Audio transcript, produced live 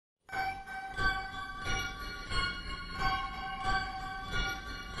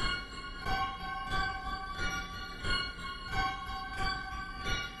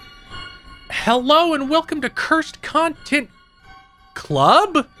Hello and welcome to Cursed Content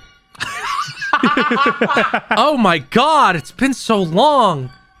Club? Oh my god, it's been so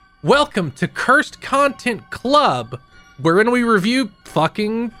long. Welcome to Cursed Content Club, wherein we review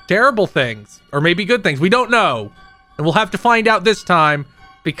fucking terrible things. Or maybe good things, we don't know. And we'll have to find out this time,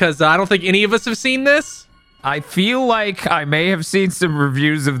 because I don't think any of us have seen this. I feel like I may have seen some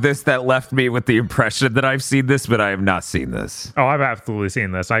reviews of this that left me with the impression that I've seen this, but I have not seen this. Oh, I've absolutely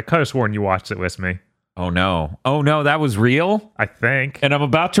seen this. I could have sworn you watched it with me. Oh no, that was real? I think. And I'm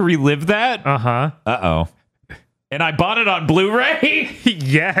about to relive that? Uh-huh. Uh-oh. And I bought it on Blu-ray?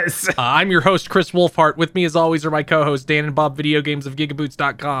 Yes. I'm your host, Chris Wolfhart. With me, as always, are my co-hosts, Dan and Bob, video games of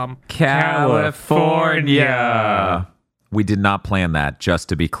Gigaboots.com. California. We did not plan that, just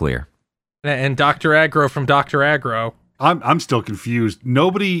to be clear. And Dr. Aggro from Dr. Aggro. I'm still confused.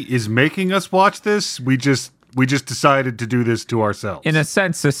 Nobody is making us watch this. We just decided to do this to ourselves. In a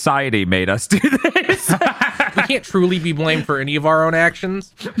sense, society made us do this. We can't truly be blamed for any of our own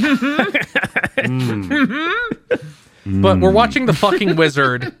actions. But we're watching The Fucking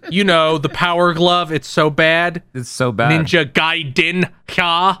Wizard. You know, the Power Glove. It's so bad. It's so bad. Ninja Gaiden.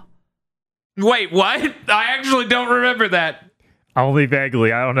 Ha. Wait, what? I actually don't remember that. Only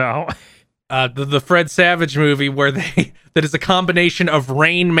vaguely. I don't know. The Fred Savage movie where that is a combination of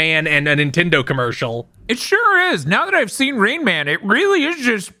Rain Man and a Nintendo commercial. It sure is. Now that I've seen Rain Man, it really is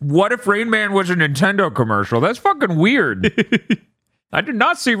just, what if Rain Man was a Nintendo commercial? That's fucking weird. I did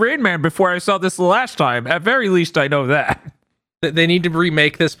not see Rain Man before I saw this the last time. At very least, I know that. They need to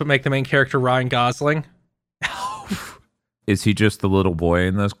remake this, but make the main character Ryan Gosling. Is he just the little boy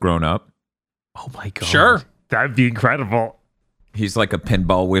in this, grown up? Oh my god. Sure. That'd be incredible. He's like a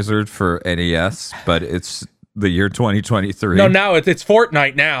pinball wizard for NES, but it's the year 2023. No, now it's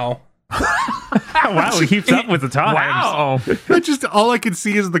Fortnite now. Wow, he keeps up with the times. Wow. All I can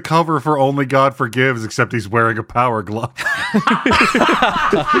see is the cover for Only God Forgives, except he's wearing a power glove.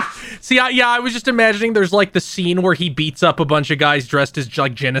 See, I was just imagining there's like the scene where he beats up a bunch of guys dressed as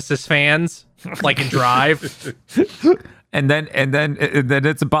like Genesis fans, like in Drive. And then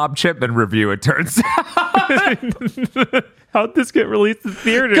it's a Bob Chipman review, it turns out. How'd this get released in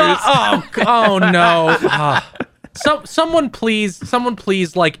theaters? Oh no. Someone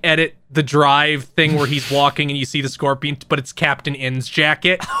please like edit the Drive thing where he's walking and you see the Scorpion, but it's Captain N's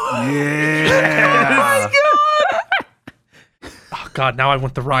jacket. Yeah. Oh god, now I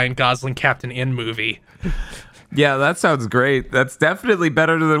want the Ryan Gosling Captain N movie. Yeah, that sounds great. That's definitely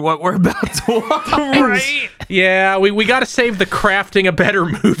better than what we're about to watch. Right? Yeah, we got to save the crafting a better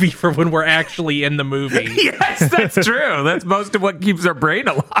movie for when we're actually in the movie. Yes, that's true. That's most of what keeps our brain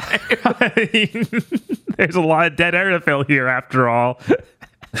alive. There's a lot of dead air to fill here, after all.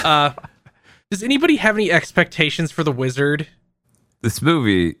 Does anybody have any expectations for The Wizard? This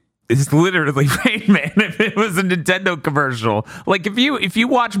movie is literally Rain Man if it was a Nintendo commercial. Like, if you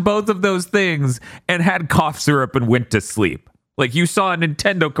watch both of those things and had cough syrup and went to sleep, like you saw a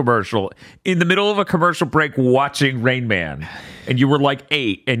Nintendo commercial in the middle of a commercial break watching Rain Man, and you were like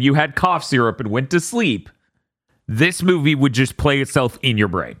 8 and you had cough syrup and went to sleep, this movie would just play itself in your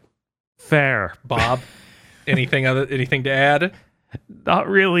brain. Fair. Bob, anything to add? Not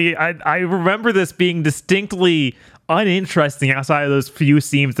really. I remember this being distinctly uninteresting outside of those few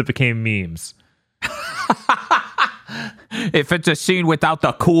scenes that became memes. If it's a scene without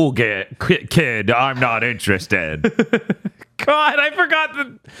the cool kid, I'm not interested. God, I forgot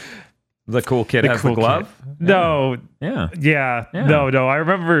The cool kid has the glove? Kid. No. Yeah. No. I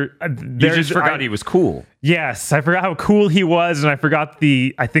remember. You just forgot he was cool. Yes, I forgot how cool he was, and I forgot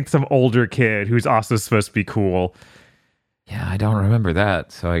I think some older kid who's also supposed to be cool. Yeah, I don't remember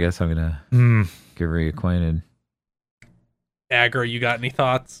that, so I guess I'm gonna get reacquainted. Aggro, you got any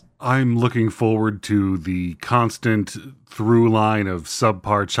thoughts? I'm looking forward to the constant through line of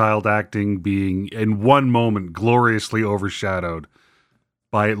subpar child acting being, in one moment, gloriously overshadowed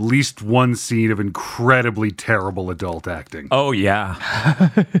by at least one scene of incredibly terrible adult acting. Oh, yeah.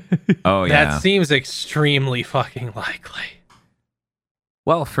 Oh, yeah. That seems extremely fucking likely.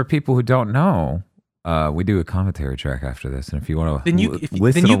 Well, for people who don't know, we do a commentary track after this, and if you want to then you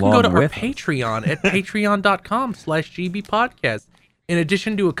listen can go to our with Patreon at patreon.com/gbpodcast. In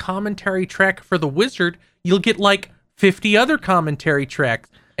addition to a commentary track for The Wizard, you'll get like 50 other commentary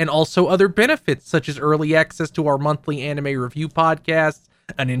tracks and also other benefits such as early access to our monthly anime review podcasts,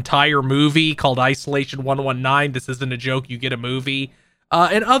 an entire movie called Isolation 119. This isn't a joke, you get a movie,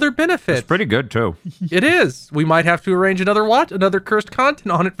 and other benefits. It's pretty good, too. It is. We might have to arrange another cursed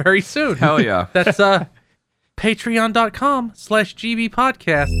content on it very soon. Hell yeah. That's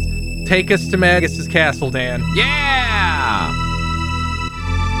patreon.com/gbpodcast. Take us to Magus's castle, Dan. Yeah!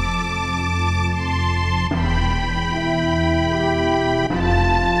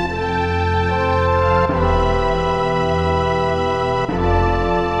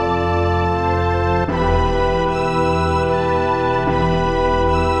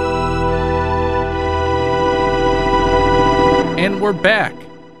 we're back.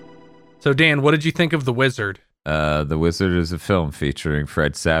 So, Dan, what did you think of The Wizard? The Wizard is a film featuring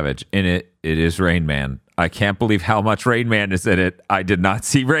Fred Savage. In it, it is Rain Man. I can't believe how much Rain Man is in it. I did not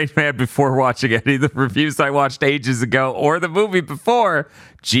see Rain Man before watching any of the reviews I watched ages ago or the movie before.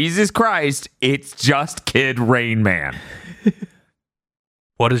 Jesus Christ, it's just Kid Rain Man.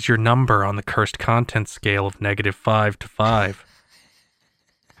 What is your number on the cursed content scale of -5 to 5?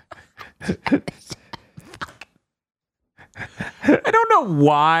 I don't know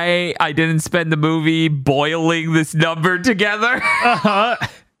why I didn't spend the movie boiling this number together. I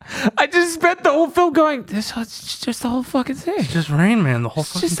just spent the whole film going, this is just the whole fucking thing. It's just Rain Man, the whole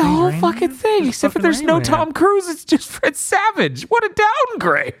It's just the whole fucking thing. Except for there's no Tom Cruise. It's just Fred Savage. What a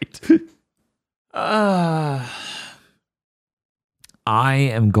downgrade. I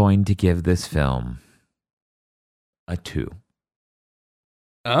am going to give this film a 2.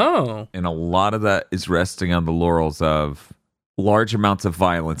 Oh. And a lot of that is resting on the laurels of large amounts of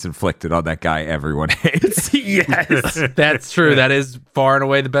violence inflicted on that guy everyone hates. Yes. That's true. That is far and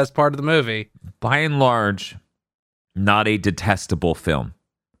away the best part of the movie. By and large, not a detestable film.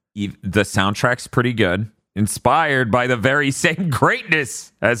 The soundtrack's pretty good, inspired by the very same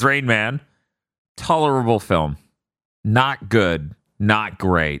greatness as Rain Man. Tolerable film. Not good, not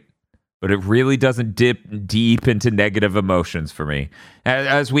great, but it really doesn't dip deep into negative emotions for me.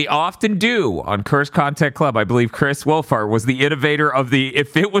 As we often do on Cursed Content Club, I believe Chris Wolfhard was the innovator of the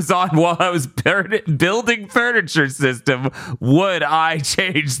 "if it was on while I was building furniture" system, would I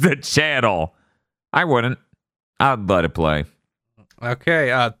change the channel? I wouldn't. I'd let it play.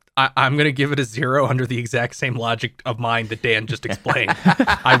 Okay, I'm going to give it a 0 under the exact same logic of mine that Dan just explained.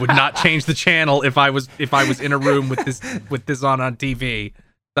 I would not change the channel if I was in a room with this on TV.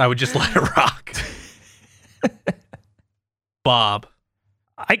 I would just let it rock. Bob.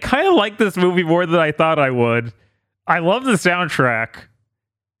 I kind of like this movie more than I thought I would. I love the soundtrack.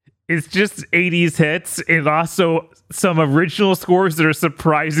 It's just 80s hits and also some original scores that are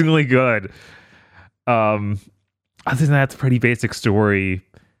surprisingly good. Other than that, it's a pretty basic story,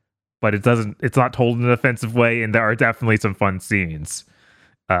 but it's not told in an offensive way, and there are definitely some fun scenes.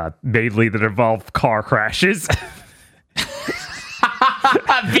 Mainly that involve car crashes.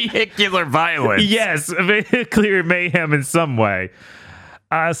 Vehicular violence. Yes, vehicular mayhem in some way.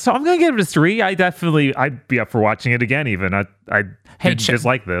 So I'm gonna give it a 3. I'd be up for watching it again. Even I just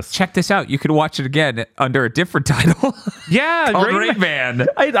like this. Check this out. You could watch it again under a different title. Yeah, Rain Man.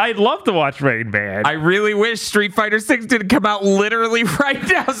 I'd love to watch Rain Man. I really wish Street Fighter 6 didn't come out literally right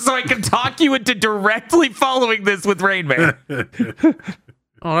now, so I can talk you into directly following this with Rain Man.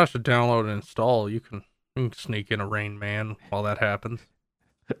 Oh, that's a download and install. You can sneak in a Rain Man while that happens.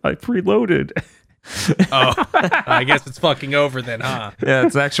 I preloaded. Oh, I guess it's fucking over then, huh? Yeah,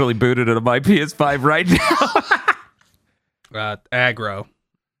 it's actually booted into my PS5 right now. Aggro.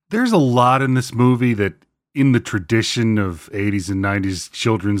 There's a lot in this movie that, in the tradition of 80s and 90s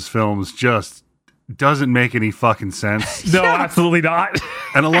children's films, just doesn't make any fucking sense. No, absolutely not.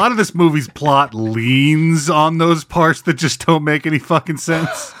 And a lot of this movie's plot leans on those parts that just don't make any fucking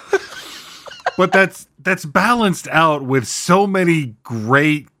sense. But that's balanced out with so many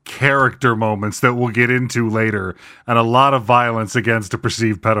great character moments that we'll get into later, and a lot of violence against a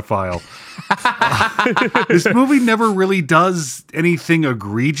perceived pedophile. This movie never really does anything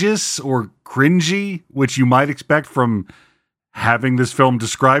egregious or cringy, which you might expect from having this film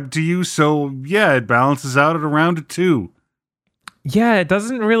described to you. So yeah, it balances out at around a 2. Yeah, it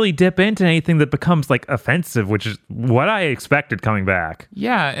doesn't really dip into anything that becomes like offensive, which is what I expected coming back.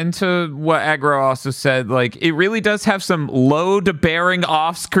 Yeah, and to what Aggro also said, like, it really does have some load-bearing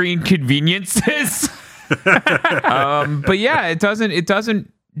off-screen conveniences. But yeah, it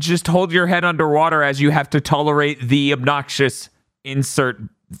doesn't just hold your head underwater as you have to tolerate the obnoxious insert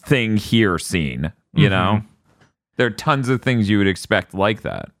thing here scene, you know? There are tons of things you would expect like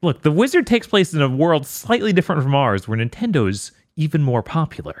that. Look, The Wizard takes place in a world slightly different from ours, where Nintendo's even more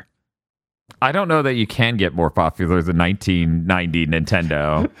popular. I don't know that you can get more popular than 1990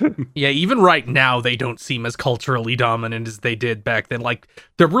 Nintendo. Yeah, even right now, they don't seem as culturally dominant as they did back then. Like,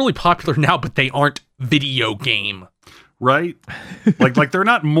 they're really popular now, but they aren't video game. Right? like they're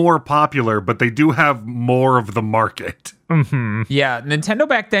not more popular, but they do have more of the market. Yeah, Nintendo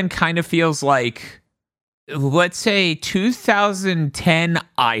back then kind of feels like, let's say, 2010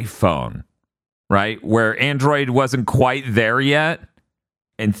 iPhone, right? Where Android wasn't quite there yet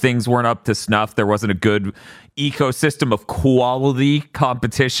and things weren't up to snuff. There wasn't a good ecosystem of quality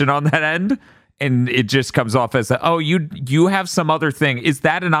competition on that end. And it just comes off as, oh, you have some other thing. Is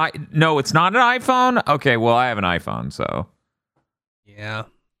that no, it's not an iPhone? Okay, well, I have an iPhone, so. Yeah,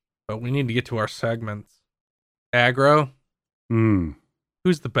 but we need to get to our segments. Aggro,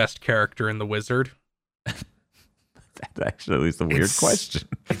 Who's the best character in The Wizard? That's actually a weird question.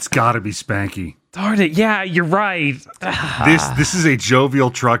 It's got to be Spanky. Darn it. Yeah, you're right. This is a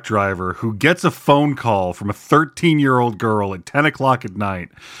jovial truck driver who gets a phone call from a 13-year-old girl at 10 o'clock at night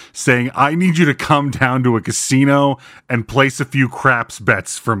saying, I need you to come down to a casino and place a few craps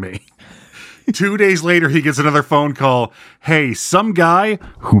bets for me. 2 days later, he gets another phone call. Hey, some guy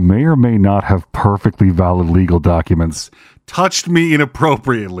who may or may not have perfectly valid legal documents touched me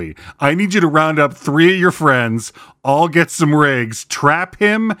inappropriately. I need you to round up 3 of your friends, all get some rigs, trap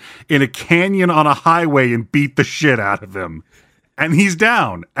him in a canyon on a highway and beat the shit out of him. And he's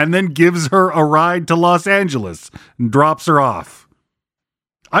down, and then gives her a ride to Los Angeles and drops her off.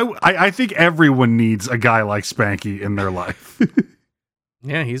 I think everyone needs a guy like Spanky in their life.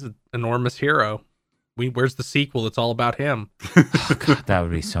 Yeah, he's an enormous hero. Where's the sequel? It's all about him. Oh, God, that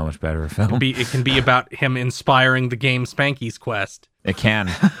would be so much better film. It can be about him inspiring the game Spanky's Quest. It can.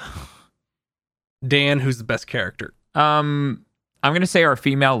 Dan, who's the best character? I'm gonna say our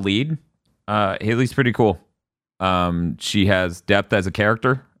female lead. Haley's pretty cool. She has depth as a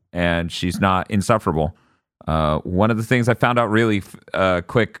character, and she's not insufferable. One of the things I found out really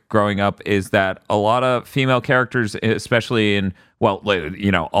quick growing up is that a lot of female characters, especially in,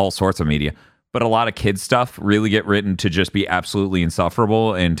 all sorts of media, but a lot of kids stuff really get written to just be absolutely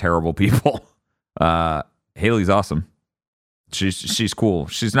insufferable and terrible people. Haley's awesome. She's cool.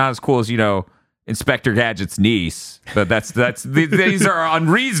 She's not as cool as, Inspector Gadget's niece, but these are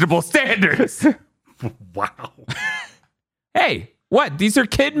unreasonable standards. Wow. Hey, what? These are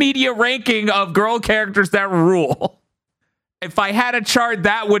kid media ranking of girl characters that rule. If I had a chart,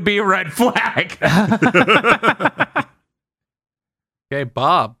 that would be a red flag. Okay,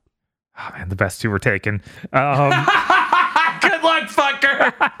 Bob. Oh, man, the best two were taken. Good luck,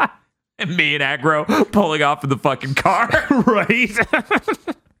 fucker. And me and Aggro pulling off in the fucking car. Right.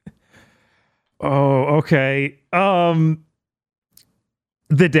 Oh, okay. The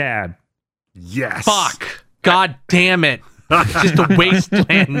dad. Yes. Fuck. God damn it. It's just a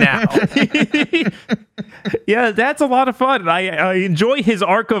wasteland now. Yeah, that's a lot of fun. I enjoy his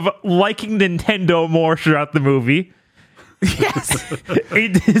arc of liking Nintendo more throughout the movie. Yes.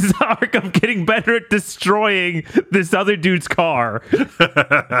 His arc of getting better at destroying this other dude's car.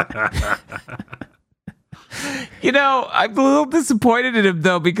 I'm a little disappointed in him,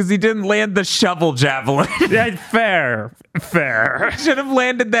 though, because he didn't land the shovel javelin. Yeah, fair. Should have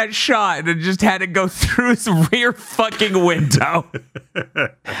landed that shot and just had it go through his rear fucking window.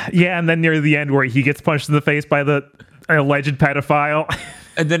 Yeah, and then near the end where he gets punched in the face by the alleged pedophile.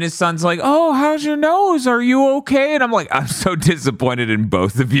 And then his son's like, oh, how's your nose? Are you okay? And I'm like, I'm so disappointed in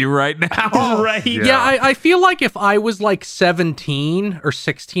both of you right now. Right. Yeah, I feel like if I was like 17 or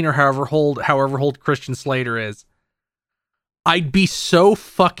 16 or however old Christian Slater is, I'd be so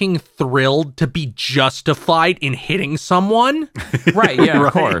fucking thrilled to be justified in hitting someone. Right, yeah, Right.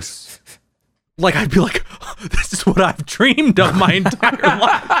 of course. Like, I'd be like, this is what I've dreamed of my entire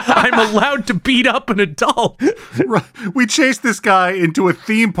life. I'm allowed to beat up an adult. We chased this guy into a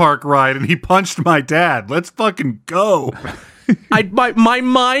theme park ride and he punched my dad. Let's fucking go. My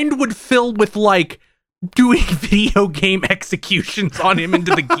mind would fill with, like, doing video game executions on him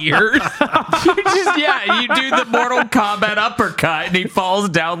into the gears. You do the Mortal Kombat uppercut and he falls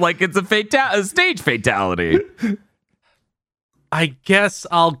down like it's a stage fatality. I guess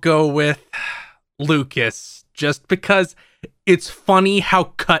I'll go with Lucas, just because it's funny how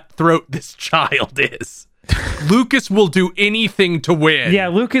cutthroat this child is. Lucas will do anything to win. Yeah,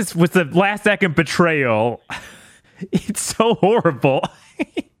 Lucas with the last second betrayal. It's so horrible.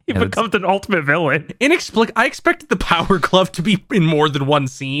 He becomes an ultimate villain. I expected the Power Glove to be in more than one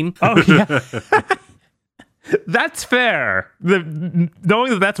scene. Oh, yeah. That's fair. Knowing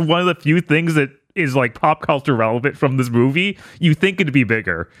that that's one of the few things that is like pop culture relevant from this movie, you think it'd be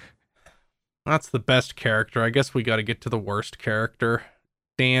bigger. That's the best character. I guess we got to get to the worst character.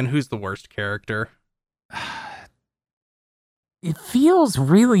 Dan, who's the worst character? It feels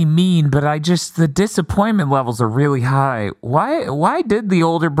really mean, but the disappointment levels are really high. Why did the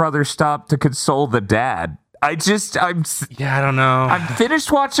older brother stop to console the dad? I don't know. I'm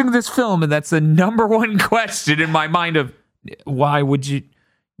finished watching this film, and that's the number one question in my mind of why would you?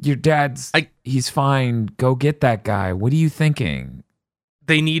 Your dad's. He's fine. Go get that guy. What are you thinking?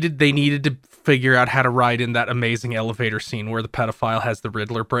 They needed to figure out how to ride in that amazing elevator scene where the pedophile has the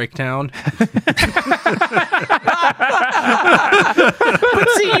Riddler breakdown. But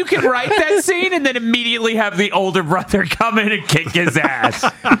see, you can write that scene and then immediately have the older brother come in and kick his ass.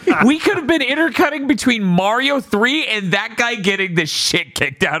 We could have been intercutting between Mario 3 and that guy getting the shit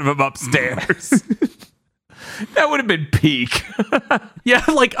kicked out of him upstairs. That would have been peak. Yeah,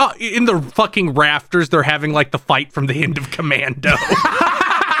 like in the fucking rafters, they're having like the fight from the end of Commando.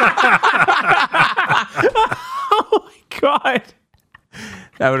 Oh my god.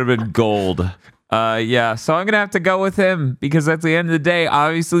 That would have been gold. Yeah, so I'm gonna have to go with him because at the end of the day,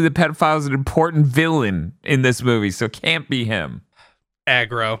 obviously the pedophile is an important villain in this movie, so it can't be him.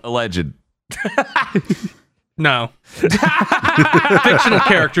 Aggro. A legend. No. Fictional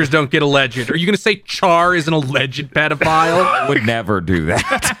characters don't get a legend. Are you gonna say Char is an alleged pedophile? I would never do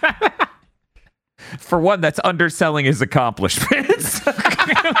that. For one, that's underselling his accomplishments.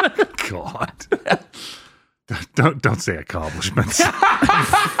 God. Don't say accomplishments.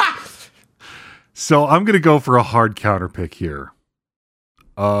 So I'm going to go for a hard counter pick here.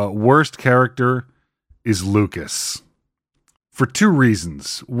 Worst character is Lucas. For two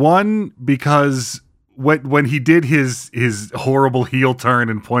reasons. One, because when he did his horrible heel turn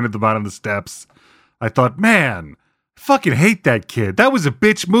and pointed them out on the steps, I thought, man, I fucking hate that kid. That was a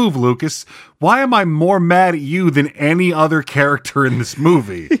bitch move, Lucas. Why am I more mad at you than any other character in this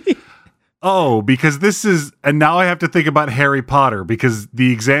movie? Oh, because this is, and now I have to think about Harry Potter, because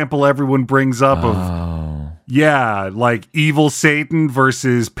the example everyone brings up of, yeah, like evil Satan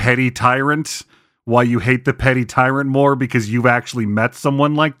versus petty tyrant. Why you hate the petty tyrant more because you've actually met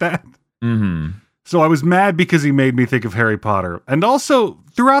someone like that. Mm-hmm. So I was mad because he made me think of Harry Potter. And also,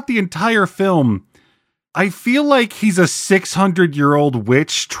 throughout the entire film, I feel like he's a 600-year-old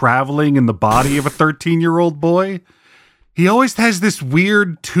witch traveling in the body of a 13-year-old boy. He always has this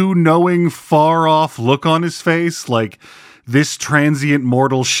weird, too knowing, far-off look on his face, like this transient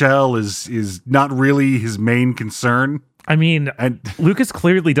mortal shell is not really his main concern. I mean, And Lucas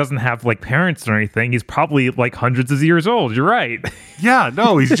clearly doesn't have like parents or anything. He's probably like hundreds of years old. You're right. yeah,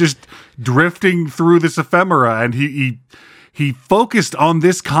 no, he's just drifting through this ephemera, and he focused on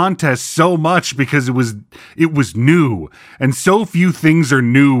this contest so much because it was new, and so few things are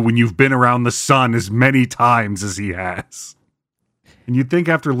new when you've been around the sun as many times as he has. And you'd think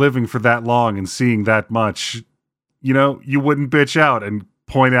after living for that long and seeing that much, you know, you wouldn't bitch out and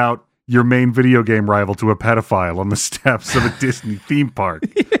point out your main video game rival to a pedophile on the steps of a Disney theme park.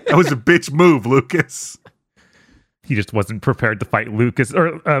 That was a bitch move, Lucas. He just wasn't prepared to fight Lucas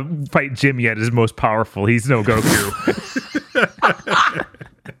or fight Jim yet. Is most powerful. He's no Goku.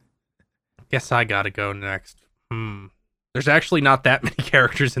 Guess I gotta go next. There's actually not that many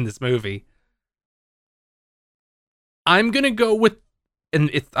characters in this movie. I'm gonna go with, and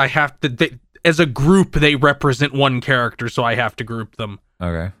I have to. As a group, they represent one character, so I have to group them.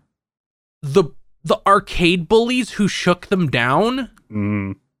 Okay. The arcade bullies who shook them down.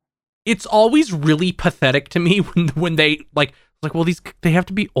 It's always really pathetic to me when they like well, they have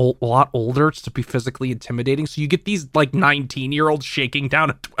to be a lot older to be physically intimidating. So you get these like 19-year-olds shaking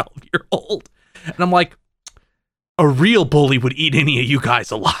down a 12-year-old, and I'm like, a real bully would eat any of you guys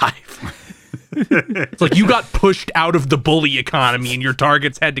alive. It's like you got pushed out of the bully economy, and your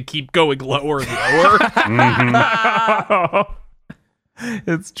targets had to keep going lower and lower.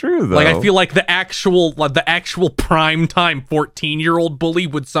 It's true though. Like I feel like the actual prime time 14-year-old bully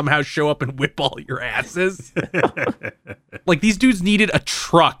would somehow show up and whip all your asses. Like these dudes needed a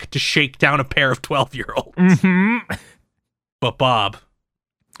truck to shake down a pair of 12-year-olds. Mm-hmm. But Bob.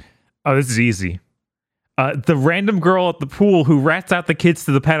 Oh, this is easy. The random girl at the pool who rats out the kids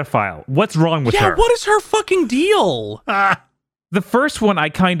to the pedophile. What's wrong with her? Yeah, what is her fucking deal? The first one I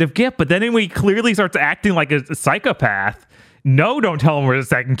kind of get, but then when he clearly starts acting like a psychopath, no, don't tell him where the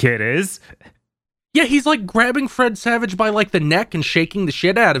second kid is. Yeah, he's like grabbing Fred Savage by like the neck and shaking the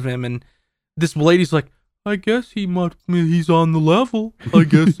shit out of him, and this lady's like, I guess he's on the level. I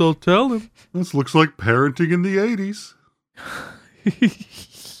guess I'll tell him. This looks like parenting in the 80s.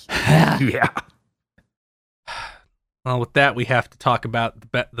 Yeah. Well, with that, we have to talk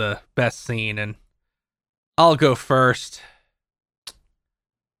about the best scene, and I'll go first.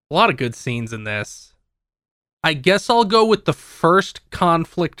 A lot of good scenes in this. I guess I'll go with the first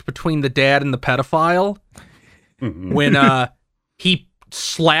conflict between the dad and the pedophile. When he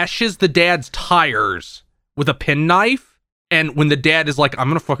slashes the dad's tires with a penknife, and when the dad is like, I'm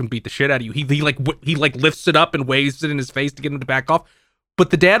gonna fucking beat the shit out of you, he lifts it up and waves it in his face to get him to back off. But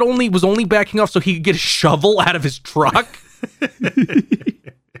the dad was only backing off so he could get a shovel out of his truck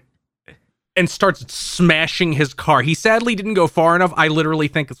and starts smashing his car. He sadly didn't go far enough. I literally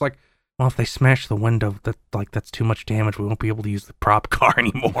think it's like, well, if they smash the window, that's too much damage. We won't be able to use the prop car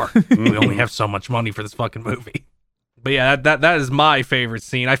anymore. We only have so much money for this fucking movie. But yeah, that is my favorite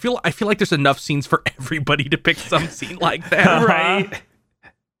scene. I feel like there's enough scenes for everybody to pick some scene like that, right?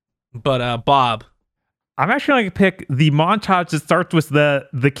 But Bob, I'm actually going to pick the montage that starts with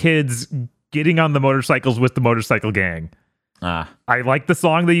the kids getting on the motorcycles with the motorcycle gang. Ah. I like the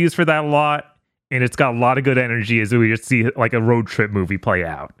song they use for that a lot, and it's got a lot of good energy as we just see like a road trip movie play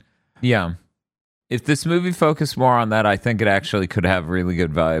out. Yeah. If this movie focused more on that, I think it actually could have really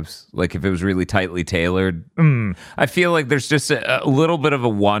good vibes. Like if it was really tightly tailored. I feel like there's just a little bit of a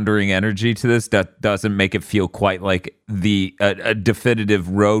wandering energy to this that doesn't make it feel quite like a definitive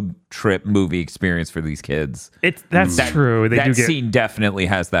road trip movie experience for these kids. That's true. That scene definitely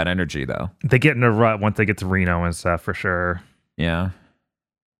has that energy, though. They get in a rut once they get to Reno and stuff, for sure. Yeah.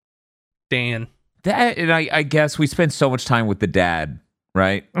 Dan. That, and I guess we spend so much time with the dad,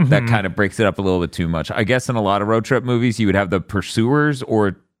 right? That kind of breaks it up a little bit too much. I guess in a lot of road trip movies, you would have the pursuers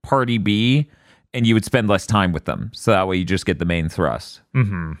or party B, and you would spend less time with them. So that way you just get the main thrust.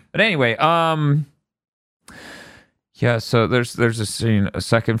 But anyway, yeah, so there's a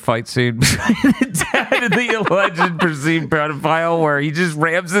second fight scene between the dad and the alleged perceived pedophile where he just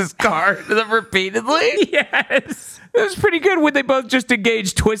rams his car into them repeatedly. Yes. It was pretty good when they both just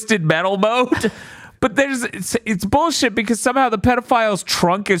engaged Twisted Metal mode. But it's bullshit because somehow the pedophile's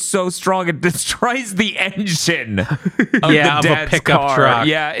trunk is so strong it destroys the engine of the dad's pickup car. truck.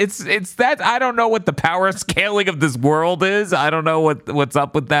 Yeah, it's that. I don't know what the power scaling of this world is. I don't know what's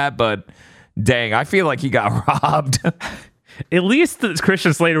up with that, but dang, I feel like he got robbed. At least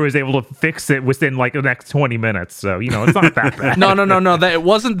Christian Slater was able to fix it within like the next 20 minutes. So, it's not that bad. No. It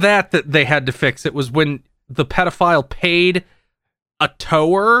wasn't that they had to fix. It was when the pedophile paid a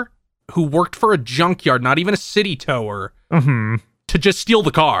tower who worked for a junkyard, not even a city tower, to just steal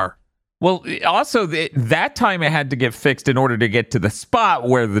the car. Well, also, that time it had to get fixed in order to get to the spot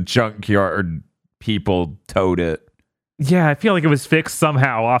where the junkyard people towed it. Yeah, I feel like it was fixed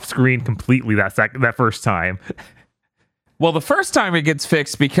somehow off screen completely that first time. Well, the first time it gets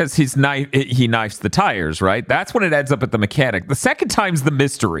fixed because he knifes the tires, right? That's when it ends up at the mechanic. The second time's the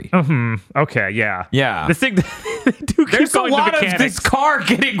mystery. Okay, yeah. Yeah. The thing they do keep There's a going to lot of mechanics. this car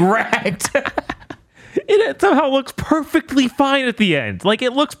getting wrecked. It somehow looks perfectly fine at the end. Like,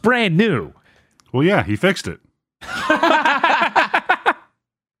 it looks brand new. Well, yeah, he fixed it.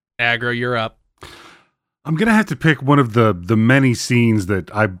 Aggro, you're up. I'm going to have to pick one of the many scenes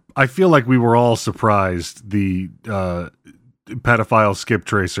that I feel like we were all surprised the pedophile skip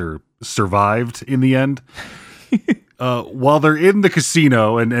tracer survived in the end. While they're in the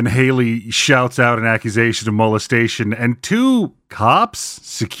casino and Haley shouts out an accusation of molestation and two cops,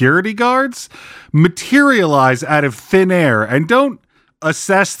 security guards, materialize out of thin air and don't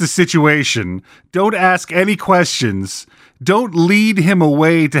assess the situation, don't ask any questions, don't lead him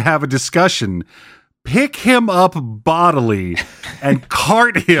away to have a discussion, pick him up bodily and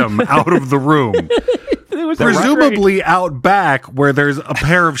cart him out of the room. Presumably out back where there's a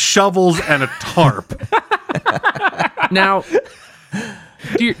pair of shovels and a tarp. Now,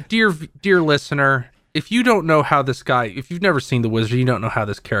 dear listener, if you don't know how this guy, if you've never seen The Wizard, you don't know how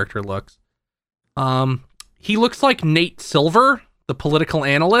this character looks. He looks like Nate Silver, the political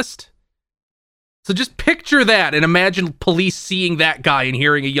analyst. So just picture that and imagine police seeing that guy and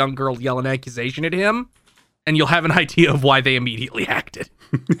hearing a young girl yell an accusation at him, and you'll have an idea of why they immediately acted.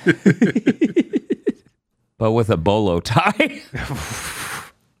 But with a bolo tie.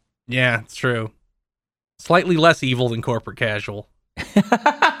 Yeah, it's true. Slightly less evil than corporate casual.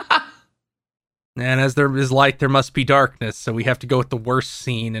 And as there is light, there must be darkness, so we have to go with the worst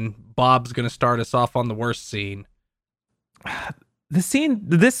scene, and Bob's going to start us off on the worst scene.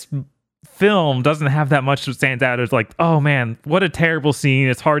 This film doesn't have that much that stands out. It's like, oh man, what a terrible scene.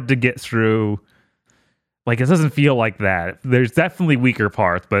 It's hard to get through. Like, it doesn't feel like that. There's definitely weaker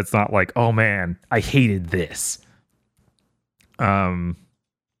parts, but it's not like, oh man, I hated this. I'm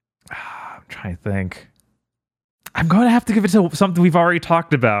trying to think. I'm going to have to give it to something we've already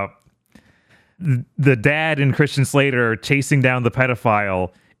talked about. The dad and Christian Slater are chasing down the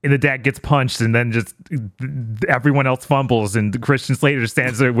pedophile, and the dad gets punched, and then just everyone else fumbles, and Christian Slater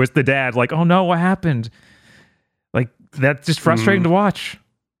stands there with the dad like, oh no, what happened? Like, that's just frustrating to watch.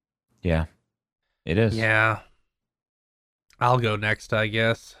 Yeah, it is. Yeah. I'll go next, I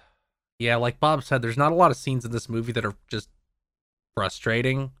guess. Yeah, like Bob said, there's not a lot of scenes in this movie that are just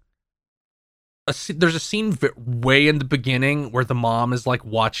frustrating. There's a scene way in the beginning where the mom is like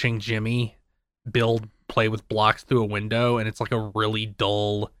watching Jimmy play with blocks through a window, and it's like a really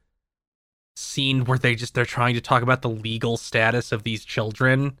dull scene where they're trying to talk about the legal status of these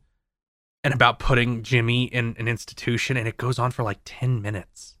children and about putting Jimmy in an institution, and it goes on for like 10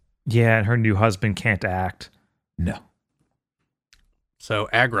 minutes. Yeah, and her new husband can't act. No. So,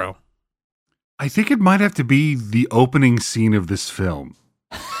 Aggro. I think it might have to be the opening scene of this film.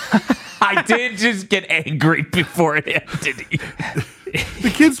 I did just get angry before it ended.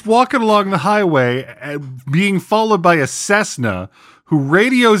 The kid's walking along the highway, being followed by a Cessna who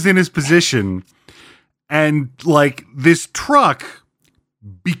radios in his position, and like this truck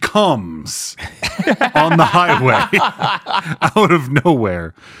becomes on the highway out of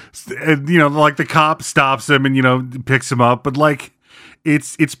nowhere. And, like the cop stops him and, picks him up. But like,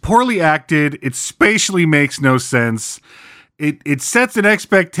 it's poorly acted. It spatially makes no sense. It sets an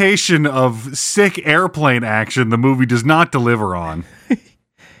expectation of sick airplane action the movie does not deliver on.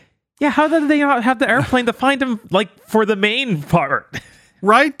 Yeah, how did they not have the airplane to find him, like, for the main part?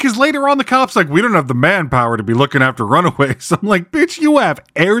 Right? Because later on, the cop's like, we don't have the manpower to be looking after runaways. I'm like, bitch, you have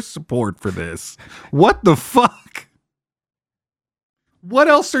air support for this. What the fuck? What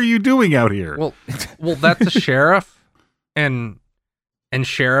else are you doing out here? Well, that's a sheriff, and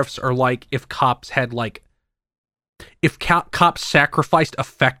sheriffs are like, if cops had like, if cops sacrificed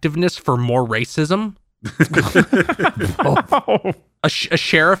effectiveness for more racism. Oh. A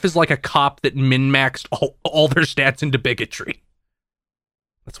sheriff is like a cop that min-maxed all their stats into bigotry.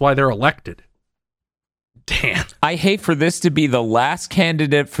 That's why they're elected. Dan. I hate for this to be the last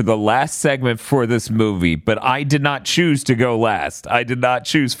candidate for the last segment for this movie, but I did not choose to go last. I did not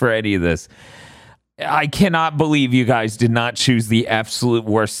choose for any of this. I cannot believe you guys did not choose the absolute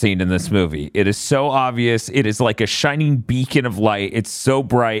worst scene in this movie. It is so obvious. It is like a shining beacon of light. It's so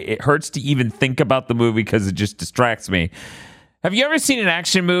bright. It hurts to even think about the movie because it just distracts me. Have you ever seen an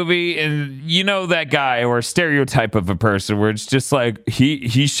action movie and you know that guy or a stereotype of a person where it's just like,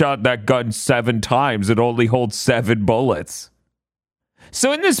 he shot that gun 7 times. It only holds 7 bullets.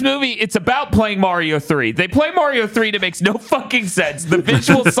 So in this movie, it's about playing Mario 3. They play Mario 3 and it makes no fucking sense. The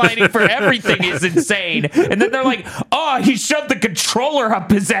visual signing for everything is insane. And then they're like, oh, he shoved the controller up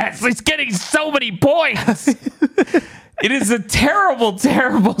his ass. He's getting so many points. It is a terrible,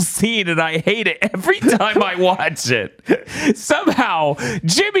 terrible scene, and I hate it every time I watch it. Somehow,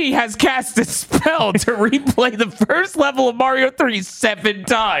 Jimmy has cast a spell to replay the first level of Mario 3 7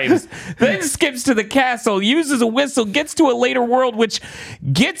 times, then skips to the castle, uses a whistle, gets to a later world, which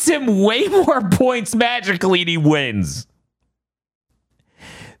gets him way more points magically, and he wins.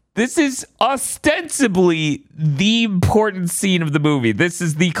 This is ostensibly the important scene of the movie. This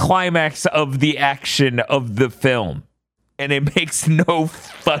is the climax of the action of the film. And it makes no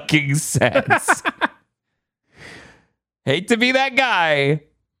fucking sense. Hate to be that guy,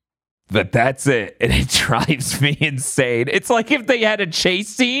 but that's it. And it drives me insane. It's like if they had a chase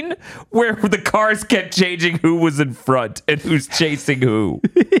scene where the cars kept changing who was in front and who's chasing who.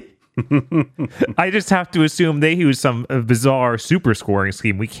 I just have to assume they use some bizarre super scoring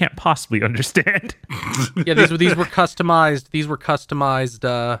scheme we can't possibly understand. Yeah, these were customized. These were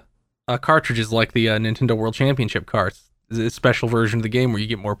customized cartridges like the Nintendo World Championship cards. A special version of the game where you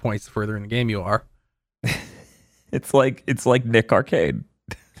get more points the further in the game you are. It's like Nick Arcade.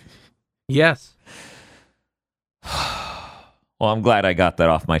 Yes. Well, I'm glad I got that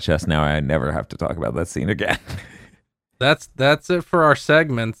off my chest. Now I never have to talk about that scene again. That's it for our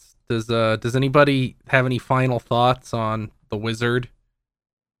segments. Does anybody have any final thoughts on The Wizard?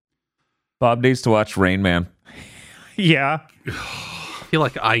 Bob needs to watch Rain Man. Yeah. I feel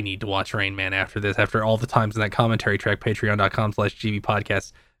like I need to watch Rain Man after this, after all the times in that commentary track, patreon.com/GB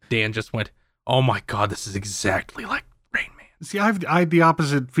podcast. Dan just went, oh my God, this is exactly like Rain Man. See, I had the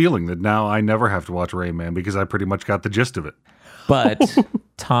opposite feeling that now I never have to watch Rain Man because I pretty much got the gist of it. But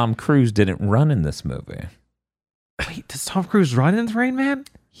Tom Cruise didn't run in this movie. Wait, does Tom Cruise run in Rain Man?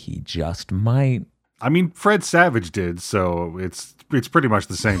 He just might. I mean, Fred Savage did, so it's pretty much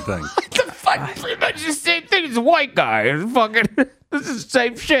the same thing. What the fuck? Pretty much the same thing as a white guy. It's fucking, this is the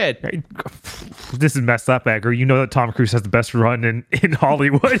same shit. This is messed up, Edgar. You know that Tom Cruise has the best run in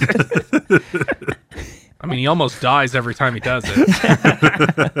Hollywood. I mean, he almost dies every time he does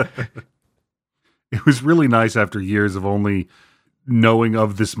it. It was really nice after years of only knowing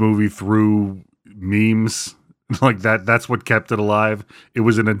of this movie through memes. Like that's what kept it alive. It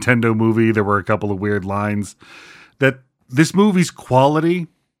was a Nintendo movie. There were a couple of weird lines. That this movie's quality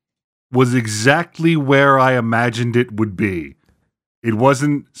was exactly where I imagined it would be. It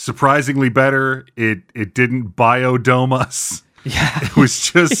wasn't surprisingly better. It didn't biodome us. Yeah. It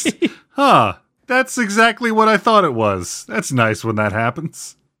was just, that's exactly what I thought it was. That's nice when that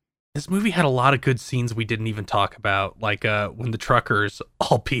happens. This movie had a lot of good scenes we didn't even talk about, like when the truckers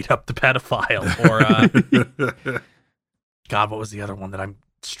all beat up the pedophile, or God, what was the other one that I'm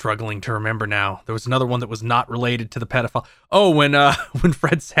struggling to remember now? There was another one that was not related to the pedophile. Oh, when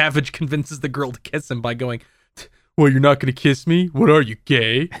Fred Savage convinces the girl to kiss him by going, well, you're not going to kiss me? What are you,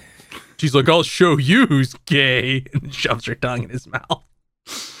 gay? She's like, I'll show you who's gay, and shoves her tongue in his mouth.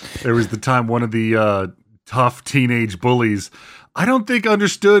 There was the time one of the tough teenage bullies I don't think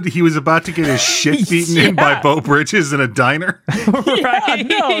understood he was about to get his shit beaten in by Beau Bridges in a diner. Right?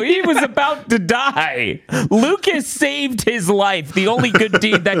 No, he was about to die. Lucas saved his life. The only good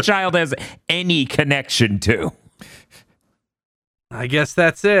deed that child has any connection to. I guess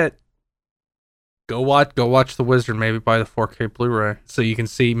that's it. Go watch The Wizard. Maybe buy the 4K Blu-ray so you can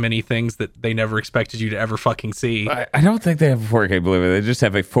see many things that they never expected you to ever fucking see. I don't think they have a 4K Blu-ray. They just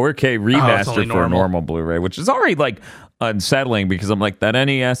have a 4K remaster for a normal Blu-ray, which is already like unsettling because I'm like, that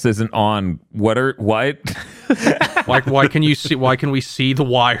NES isn't on. What? Why can we see the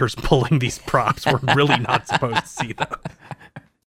wires pulling these props? We're really not supposed to see them.